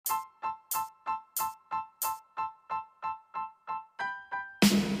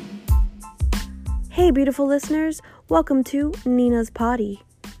Hey, beautiful listeners, welcome to Nina's Potty.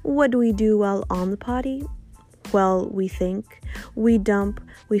 What do we do while on the potty? Well, we think, we dump,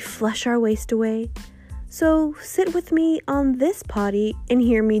 we flush our waste away. So sit with me on this potty and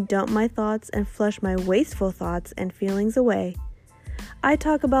hear me dump my thoughts and flush my wasteful thoughts and feelings away. I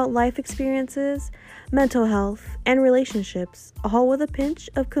talk about life experiences, mental health, and relationships, all with a pinch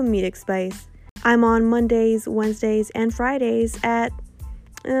of comedic spice. I'm on Mondays, Wednesdays, and Fridays at,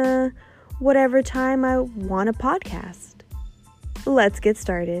 whatever time I want a podcast. Let's get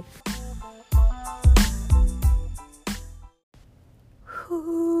started.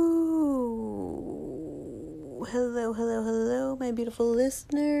 Hello, my beautiful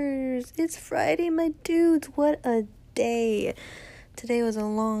listeners. It's Friday, my dudes. What a day. Today was a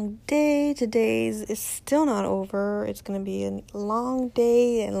long day. Today's is still not over. It's going to be a long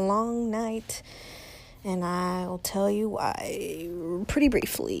day and long night. And I'll tell you why pretty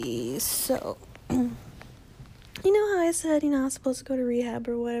briefly. So, you know how I said, I was supposed to go to rehab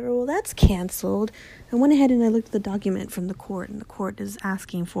or whatever? Well, that's canceled. I went ahead and I looked at the document from the court, and the court is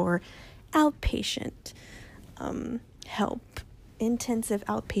asking for outpatient help, intensive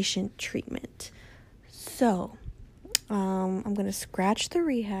outpatient treatment. So, I'm going to scratch the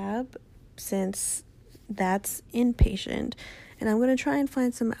rehab since that's inpatient, and I'm going to try and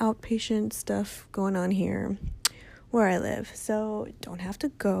find some outpatient stuff going on here where I live. So, don't have to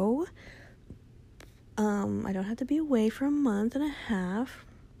go. I don't have to be away for a month and a half.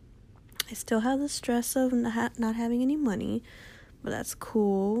 I still have the stress of not having any money, but that's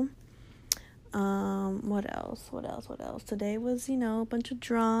cool. What else? Today was, a bunch of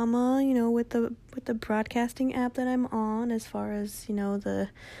drama, with the broadcasting app that I'm on, as far as,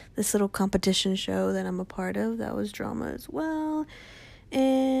 this little competition show that I'm a part of. That was drama as well.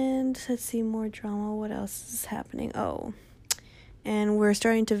 And let's see, more drama. What else is happening? Oh, and we're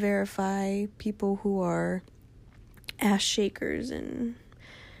starting to verify people who are ass shakers and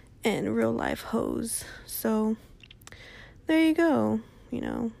real life hoes. So there you go.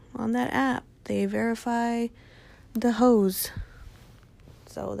 On that app, they verify the hoes.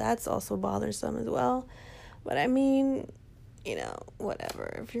 So that's also bothersome as well. But I mean,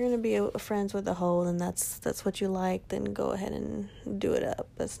 whatever. If you're going to be friends with a hoe, then that's what you like, then go ahead and do it up.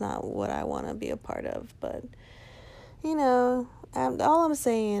 That's not what I want to be a part of. But, all I'm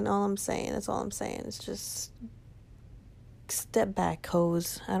saying, that's all I'm saying. It's just step back,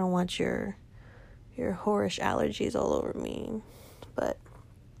 hoes. I don't want your whorish allergies all over me. But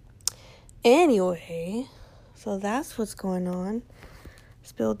anyway, so that's what's going on.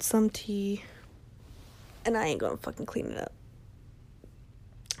 Spilled some tea, and I ain't gonna fucking clean it up.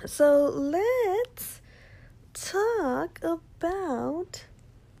 So let's talk about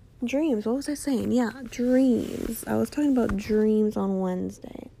dreams. What was I saying? Yeah, dreams. I was talking about dreams on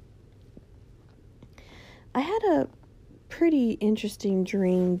Wednesday. I had a pretty interesting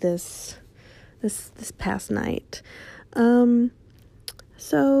dream this past night.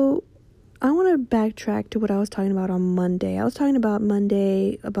 So I want to backtrack to what I was talking about on Monday. I was talking about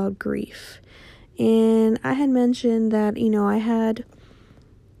Monday about grief. And I had mentioned that, I had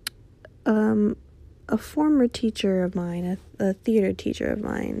a former teacher of mine, a theater teacher of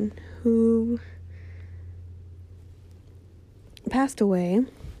mine, who passed away.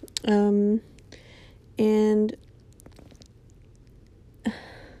 And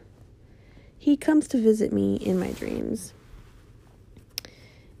he comes to visit me in my dreams.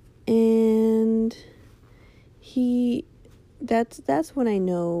 And that's when I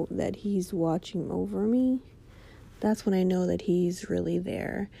know that he's watching over me. That's when I know that he's really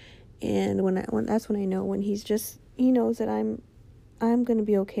there. And that's when I know when he's just, he knows that I'm going to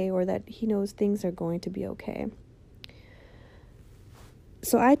be okay, or that he knows things are going to be okay.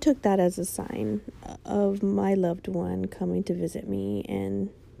 So I took that as a sign of my loved one coming to visit me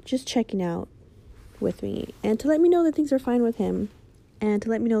and just checking out with me, and to let me know that things are fine with him, and to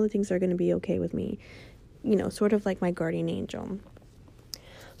let me know that things are going to be okay with me, sort of like my guardian angel.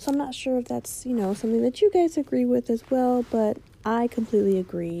 So I'm not sure if that's, something that you guys agree with as well, but I completely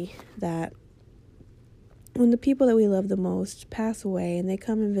agree that when the people that we love the most pass away and they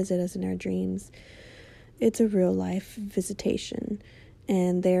come and visit us in our dreams, it's a real life visitation,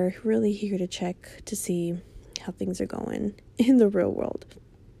 and they're really here to check to see how things are going in the real world.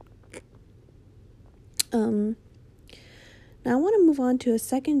 Now I want to move on to a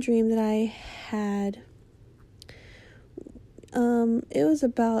second dream that I had. It was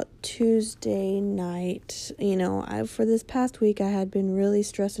about Tuesday night. For this past week, I had been really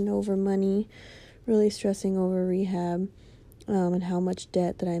stressing over money, really stressing over rehab, and how much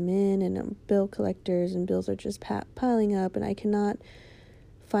debt that I'm in, and bill collectors, and bills are just piling up, and I cannot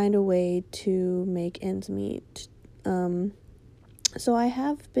find a way to make ends meet. So I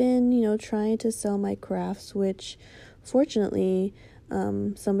have been, trying to sell my crafts, which fortunately,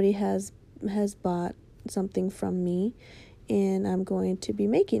 somebody has bought something from me, and I'm going to be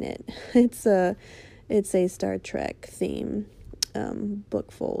making it. It's a Star Trek theme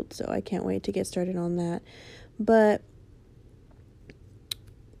book fold, so I can't wait to get started on that. But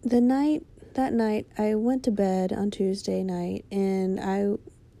that night I went to bed on Tuesday night, and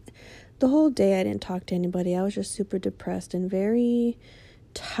the whole day I didn't talk to anybody. I was just super depressed and very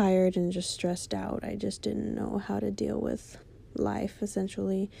tired and just stressed out. I just didn't know how to deal with life,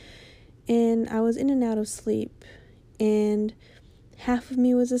 essentially. And I was in and out of sleep, and half of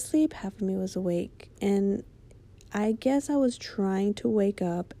me was asleep, half of me was awake. And I guess I was trying to wake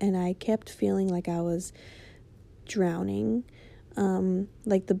up, and I kept feeling like I was drowning.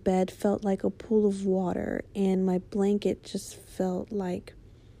 Like the bed felt like a pool of water, and my blanket just felt like,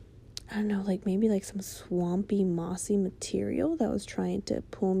 I don't know, like maybe like some swampy, mossy material that was trying to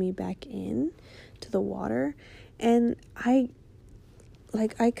pull me back in to the water. And I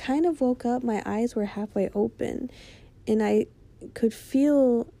kind of woke up, my eyes were halfway open, and I could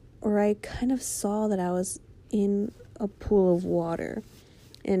feel, or I kind of saw that I was in a pool of water,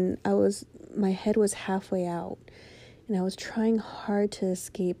 and my head was halfway out, and I was trying hard to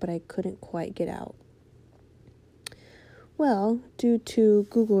escape, but I couldn't quite get out. Well, due to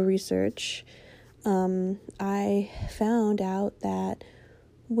Google research, I found out that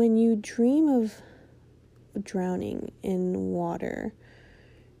when you dream of drowning in water,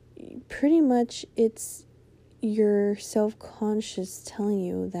 pretty much it's your self-conscious telling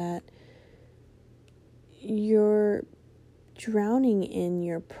you that you're drowning in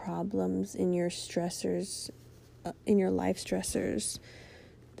your problems, in your stressors, in your life stressors,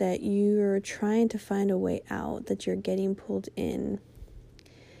 that you're trying to find a way out, that you're getting pulled in.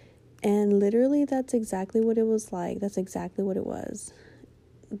 And literally, that's exactly what it was like. That's exactly what it was.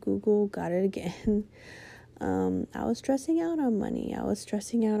 Google got it again. I was stressing out on money. I was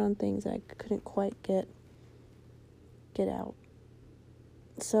stressing out on things that I couldn't quite get out.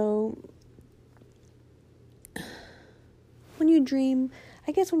 So when you dream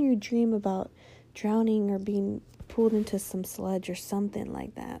about drowning or being pulled into some sludge or something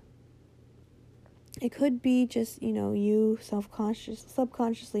like that, it could be just, you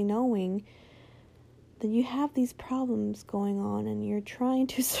subconsciously knowing that you have these problems going on, and you're trying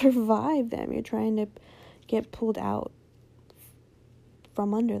to survive them. You're trying to get pulled out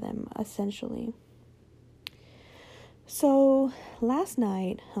from under them, essentially. So last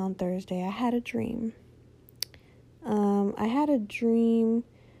night on Thursday, I had a dream. I had a dream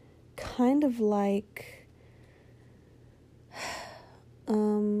kind of like,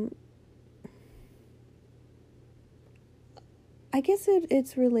 I guess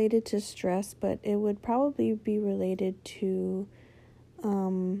it's related to stress, but it would probably be related to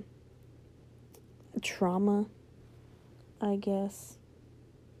trauma, I guess.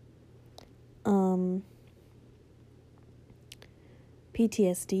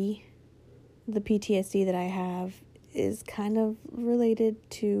 PTSD. The PTSD that I have is kind of related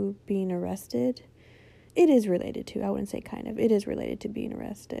to being arrested. It is related to, I wouldn't say kind of, it is related to being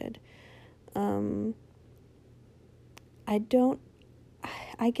arrested.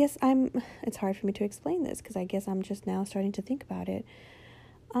 It's hard for me to explain this, because I guess I'm just now starting to think about it.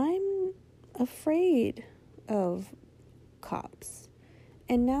 I'm afraid of cops.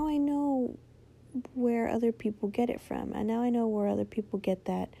 And now I know where other people get it from. And now I know where other people get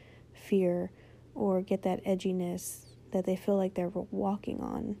that fear or get that edginess, that they feel like they're walking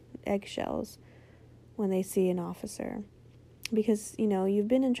on eggshells when they see an officer. Because, you've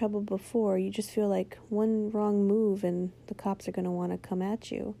been in trouble before. You just feel like one wrong move and the cops are going to want to come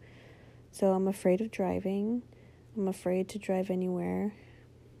at you. So I'm afraid of driving. I'm afraid to drive anywhere,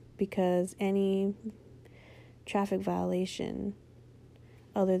 because any traffic violation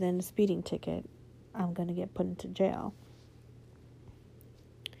other than a speeding ticket, I'm going to get put into jail.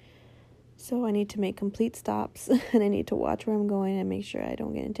 So I need to make complete stops, and I need to watch where I'm going and make sure I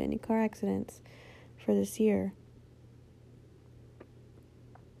don't get into any car accidents for this year.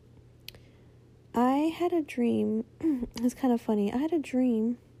 I had a dream. It's kind of funny. I had a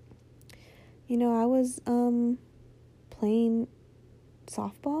dream. I was playing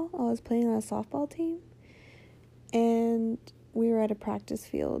softball. I was playing on a softball team, and we were at a practice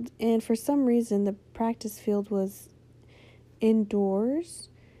field. And for some reason, the practice field was indoors,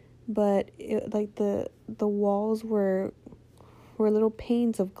 but the walls were little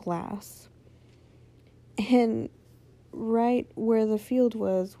panes of glass. And right where the field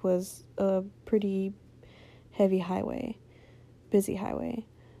was a pretty heavy highway, busy highway.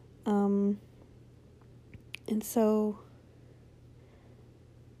 And so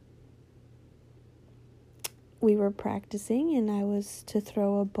we were practicing, and I was to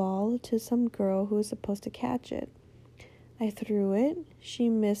throw a ball to some girl who was supposed to catch it. I threw it. She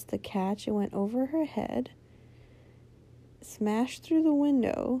missed the catch. It went over her head, smashed through the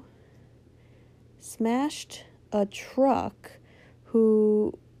window, smashed a truck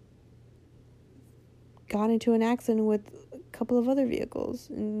who got into an accident with a couple of other vehicles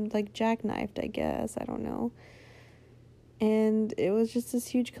and like jackknifed, I guess. I don't know. And it was just this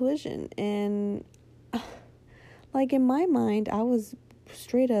huge collision. And like in my mind, I was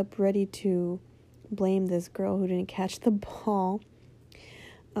straight up ready to blame this girl who didn't catch the ball,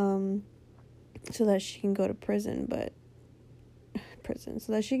 so that she can go to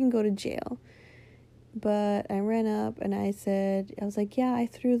so that she can go to jail. But I ran up and I was like, yeah, I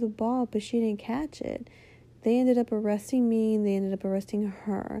threw the ball, but she didn't catch it. They ended up arresting me, and they ended up arresting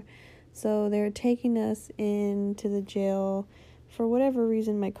her. So they were taking us into the jail. For whatever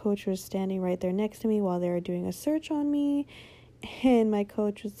reason, my coach was standing right there next to me while they were doing a search on me. And my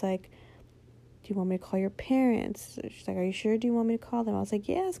coach was like, do you want me to call your parents? She's like, are you sure? Do you want me to call them? I was like,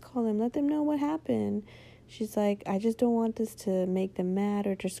 yes, call them. Let them know what happened. She's like, I just don't want this to make them mad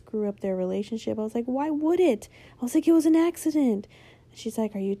or to screw up their relationship. I was like, why would it? I was like, it was an accident. She's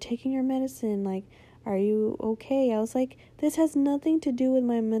like, are you taking your medicine? Like, are you okay? I was like, this has nothing to do with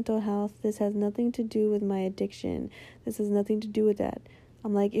my mental health. This has nothing to do with my addiction. This has nothing to do with that.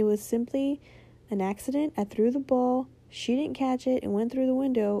 I'm like, it was simply an accident. I threw the ball. She didn't catch it. It went through the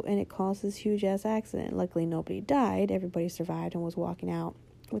window, and it caused this huge-ass accident. Luckily, nobody died. Everybody survived and was walking out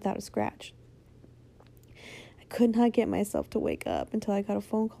without a scratch. I could not get myself to wake up until I got a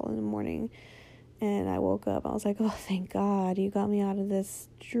phone call in the morning. And I woke up. I was like, oh, thank God you got me out of this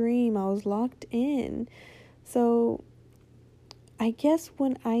dream. I was locked in. So I guess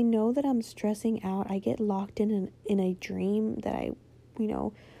when I know that I'm stressing out, I get locked in a dream that I,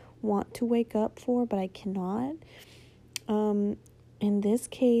 want to wake up for, but I cannot. In this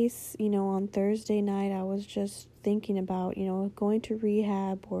case, on Thursday night, I was just thinking about, going to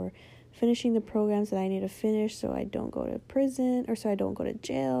rehab or finishing the programs that I need to finish so I don't go to prison or so I don't go to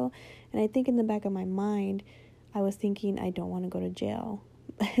jail. And I think in the back of my mind, I was thinking I don't want to go to jail.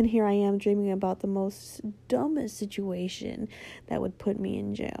 And here I am dreaming about the most dumbest situation that would put me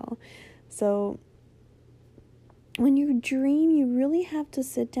in jail. So when you dream, you really have to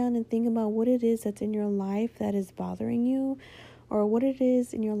sit down and think about what it is that's in your life that is bothering you, or what it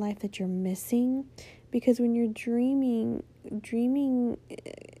is in your life that you're missing. Because when you're dreaming,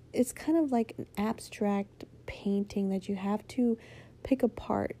 it's kind of like an abstract painting that you have to pick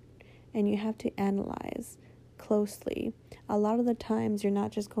apart and you have to analyze closely. A lot of the times you're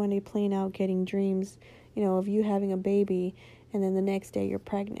not just going to be playing out getting dreams, of you having a baby and then the next day you're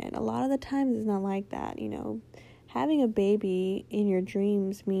pregnant. A lot of the times it's not like that, Having a baby in your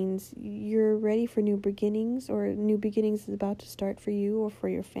dreams means you're ready for new beginnings, or new beginnings is about to start for you or for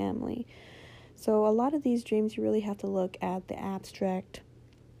your family. So a lot of these dreams, you really have to look at the abstract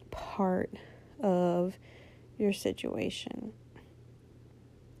part of your situation.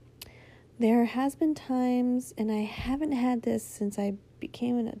 There has been times, and I haven't had this since I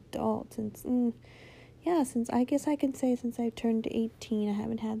became an adult, since I guess I can say since I've turned 18, I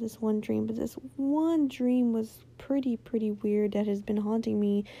haven't had this one dream, but this one dream was pretty weird that has been haunting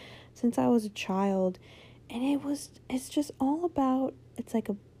me since I was a child. And it's just all about, it's like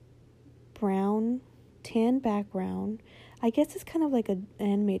a brown, tan background. I guess it's kind of like an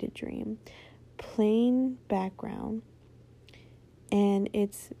animated dream. Plain background. And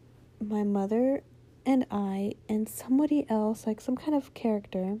it's my mother and I and somebody else, like some kind of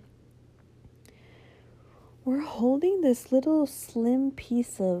character. We're holding this little slim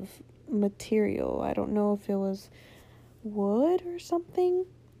piece of material. I don't know if it was wood or something.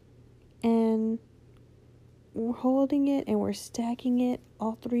 And we're holding it and we're stacking it,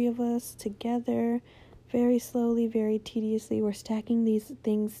 all three of us together, very slowly, very tediously. We're stacking these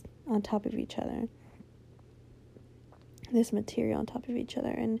things on top of each other. This material on top of each other.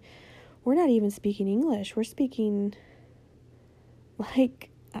 And we're not even speaking English. We're speaking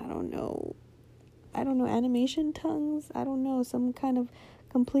like, I don't know, animation tongues. I don't know, some kind of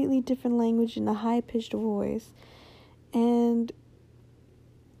completely different language in a high-pitched voice. And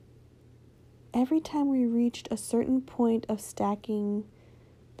every time we reached a certain point of stacking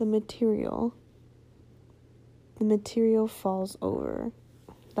the material falls over.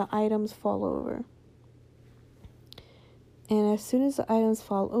 The items fall over. And as soon as the items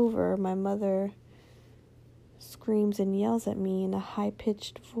fall over, my mother screams and yells at me in a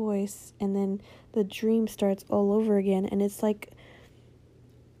high-pitched voice, and then the dream starts all over again. And it's like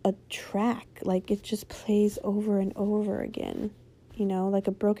a track. Like, it just plays over and over again, like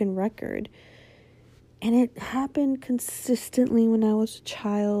a broken record. And it happened consistently when I was a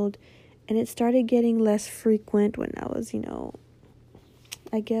child, and it started getting less frequent when I was,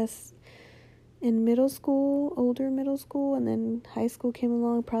 I guess in older middle school, and then high school came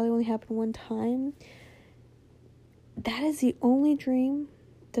along. Probably only happened one time. That is the only dream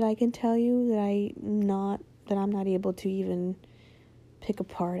that I can tell you that I'm not able to even pick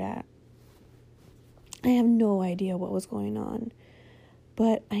apart at. I have no idea what was going on.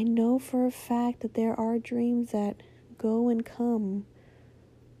 But I know for a fact that there are dreams that go and come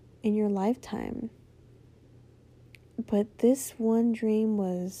in your lifetime. But this one dream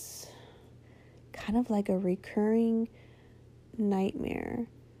was kind of like a recurring nightmare.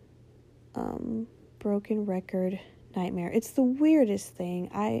 Broken record nightmare. It's the weirdest thing.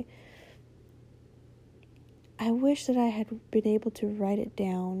 I wish that I had been able to write it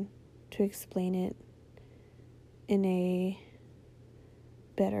down to explain it in a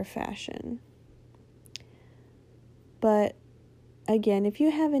better fashion. But again, if you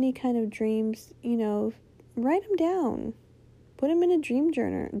have any kind of dreams, write them down. Put them in a dream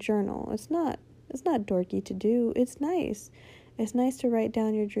journal. It's not dorky to do. It's nice. It's nice to write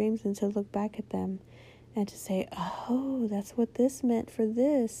down your dreams and to look back at them and to say, oh, that's what this meant for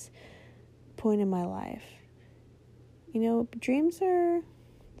this point in my life. Dreams are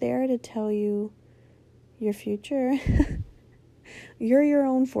there to tell you your future. You're your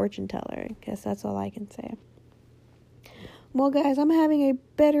own fortune teller. I guess that's all I can say. Well, guys, I'm having a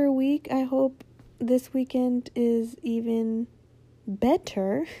better week. I hope this weekend is even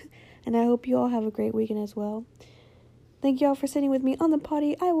better. And I hope you all have a great weekend as well. Thank you all for sitting with me on the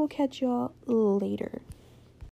potty. I will catch you all later.